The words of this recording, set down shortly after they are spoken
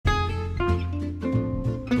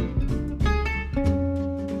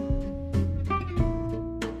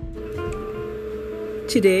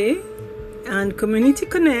Today on Community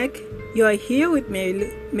Connect, you are here with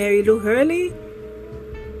Mary Lou Hurley,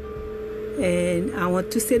 and I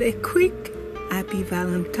want to say a quick happy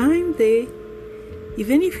Valentine's Day.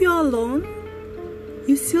 Even if you're alone,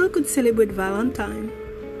 you still could celebrate Valentine,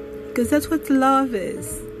 because that's what love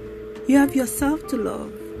is. You have yourself to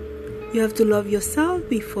love. You have to love yourself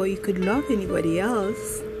before you could love anybody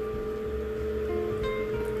else.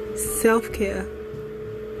 Self-care,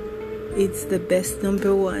 it's the best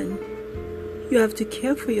number one. You have to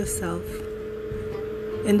care for yourself.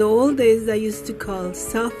 In the old days, I used to call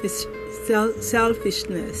selfishness.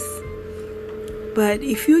 But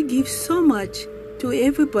if you give so much to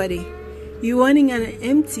everybody, you're running on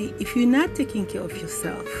empty if you're not taking care of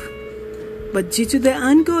yourself. But due to the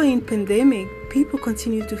ongoing pandemic, people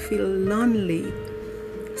continue to feel lonely,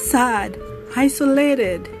 sad,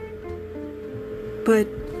 isolated. But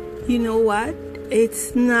you know what?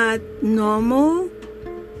 It's not normal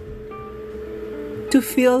to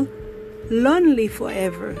feel lonely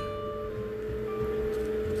forever.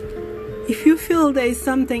 If you feel there is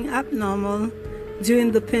something abnormal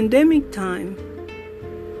during the pandemic time,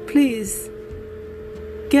 please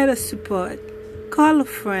get a support. Call a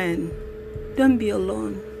friend. Don't be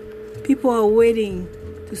alone. People are waiting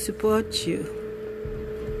to support you.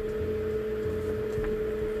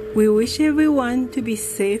 We wish everyone to be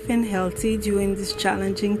safe and healthy during this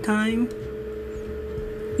challenging time.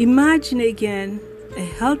 Imagine again a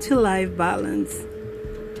healthy life balance.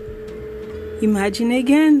 Imagine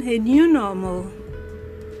again a new normal.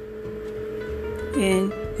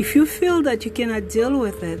 And if you feel that you cannot deal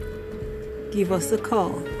with it, give us a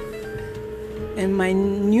call. In my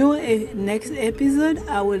next episode,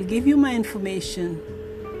 I will give you my information,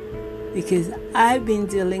 because I've been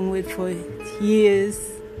dealing with for years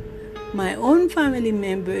my own family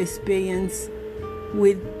member experience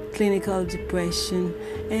with clinical depression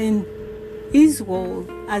and his role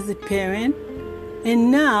as a parent,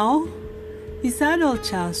 and now his adult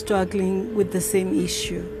child struggling with the same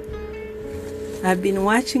issue. I've been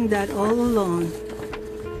watching that all along,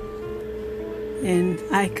 and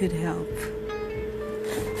I could help.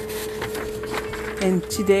 And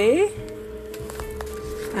today,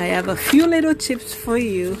 I have a few little tips for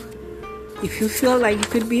you. If you feel like you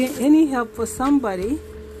could be any help for somebody,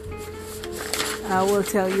 I will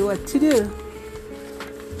tell you what to do.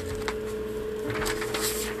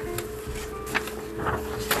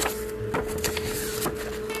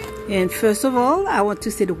 And first of all, I want to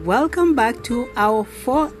say welcome back to our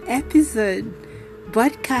 4th episode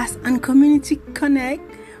broadcast on Community Connect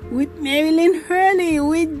with Marilyn Hurley.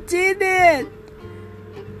 We did it!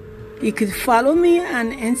 You could follow me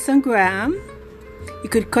on Instagram. You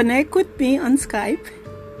could connect with me on Skype,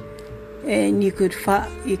 and you could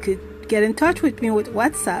get in touch with me with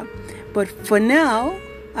WhatsApp. But for now,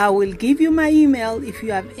 I will give you my email if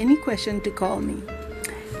you have any question to call me.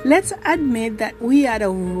 Let's admit that we had a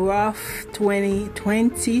rough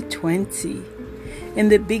 2020. In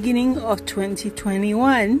the beginning of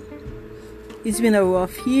 2021, it's been a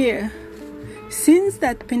rough year. Since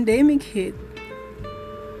that pandemic hit,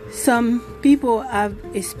 some people have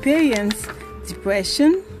experienced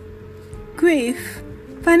depression, grief,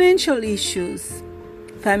 financial issues,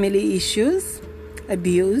 family issues,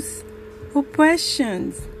 abuse,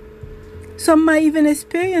 oppressions. Some might even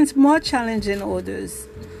experience more challenge than others.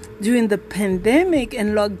 During the pandemic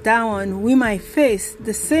and lockdown, we might face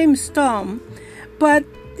the same storm, but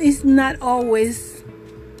it's not always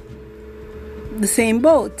the same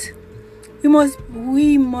boat.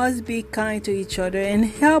 We must be kind to each other and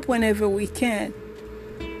help whenever we can.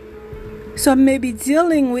 Some may be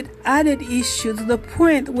dealing with added issues to the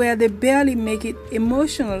point where they barely make it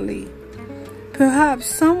emotionally. Perhaps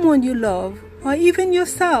someone you love, or even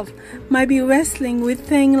yourself, might be wrestling with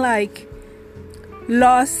things like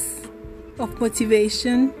loss of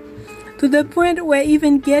motivation, to the point where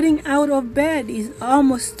even getting out of bed is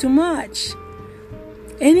almost too much.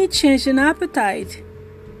 Any change in appetite,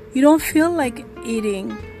 you don't feel like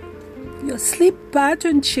eating. Your sleep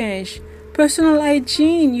pattern change. Personal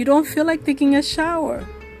hygiene, you don't feel like taking a shower.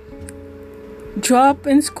 Drop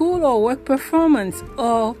in school or work performance,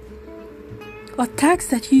 or tasks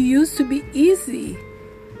that you used to be easy.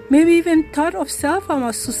 Maybe even thought of self-harm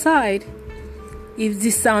or suicide. If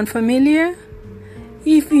this sounds familiar,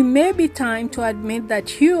 it may be time to admit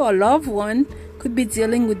that you or loved one could be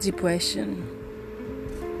dealing with depression.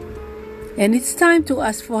 And it's time to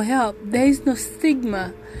ask for help. There is no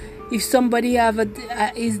stigma. If somebody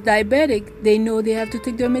is diabetic, they know they have to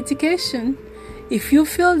take their medication. If you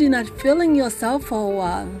feel you're not feeling yourself for a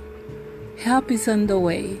while, help is on the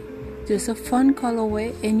way. Just a phone call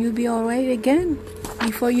away and you'll be all right again.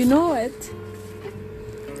 before you know it,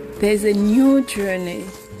 there's a new journey,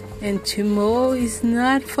 and tomorrow is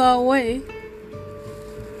not far away.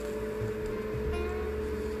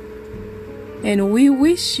 And we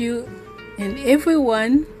wish you and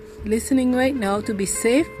everyone listening right now to be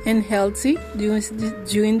safe and healthy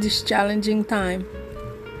during this challenging time.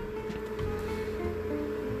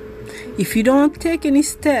 If you don't take any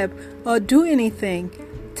step or do anything,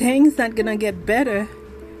 things not gonna get better.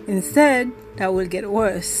 Instead, that will get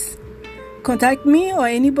worse. Contact me or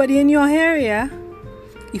anybody in your area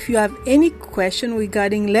if you have any question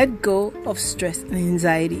regarding let go of stress and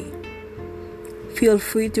anxiety. Feel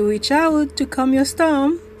free to reach out to calm your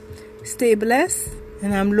storm. Stay blessed,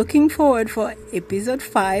 and I'm looking forward for episode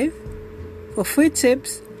 5 for free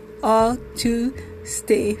tips or to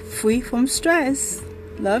stay free from stress.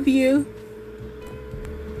 Love you.